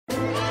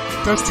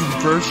Testing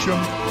version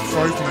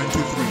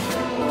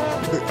 593.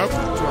 The app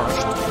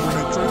crashed when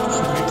I tried to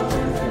submit a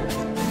report,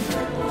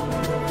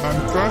 and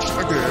crashed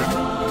again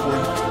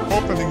when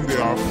opening the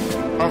app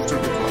after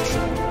the crash.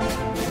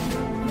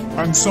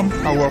 And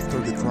somehow after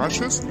the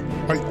crashes,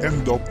 I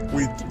end up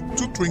with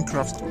two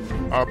TweenCraft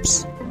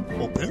apps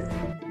open.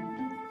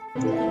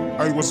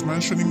 I was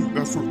mentioning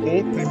that for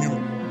all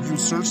premium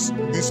users,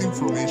 this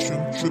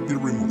information should be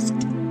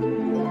removed.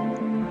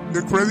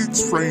 The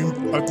credits framed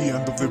at the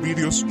end of the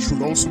videos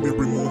should also be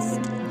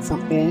removed for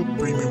all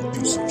premium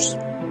users.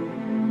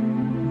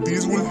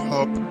 This will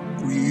help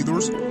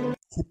creators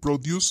who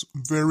produce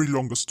very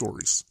long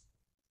stories.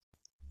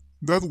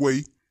 That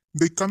way,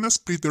 they can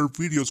split their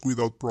videos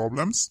without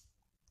problems,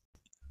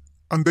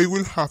 and they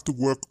will have to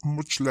work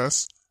much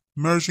less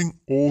merging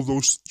all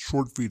those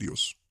short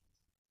videos.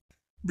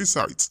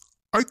 Besides,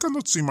 I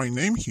cannot see my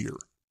name here.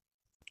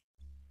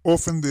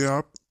 Often the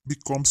app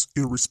becomes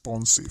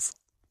irresponsive.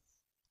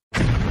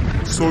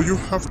 So you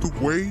have to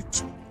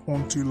wait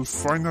until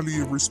finally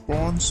it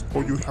responds,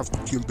 or you have to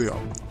kill the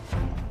app.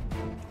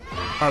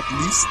 At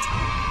least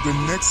the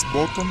next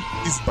button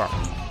is back.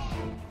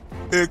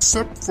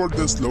 Except for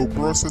the slow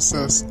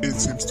processes, it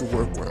seems to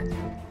work well.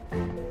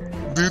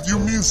 Did you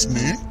miss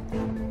me?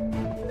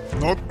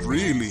 Not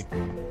really.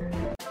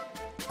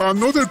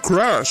 Another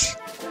crash!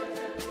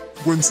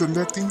 When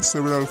selecting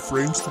several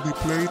frames to be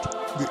played,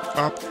 the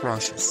app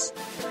crashes.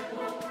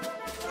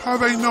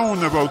 Had I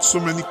known about so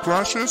many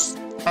crashes,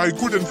 I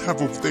wouldn't have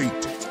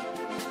updated.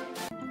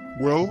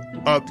 Well,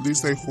 at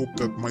least I hope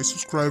that my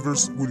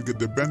subscribers will get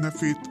the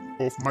benefit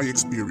of my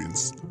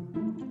experience.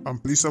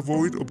 And please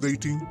avoid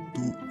updating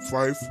to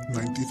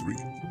 593.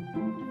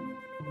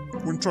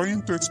 When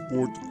trying to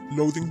export,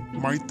 loading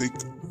might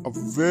take a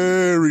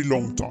very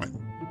long time.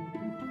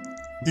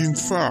 In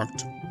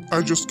fact,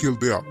 I just killed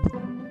the app.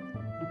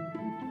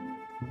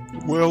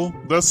 Well,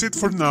 that's it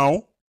for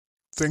now.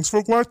 Thanks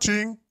for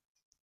watching.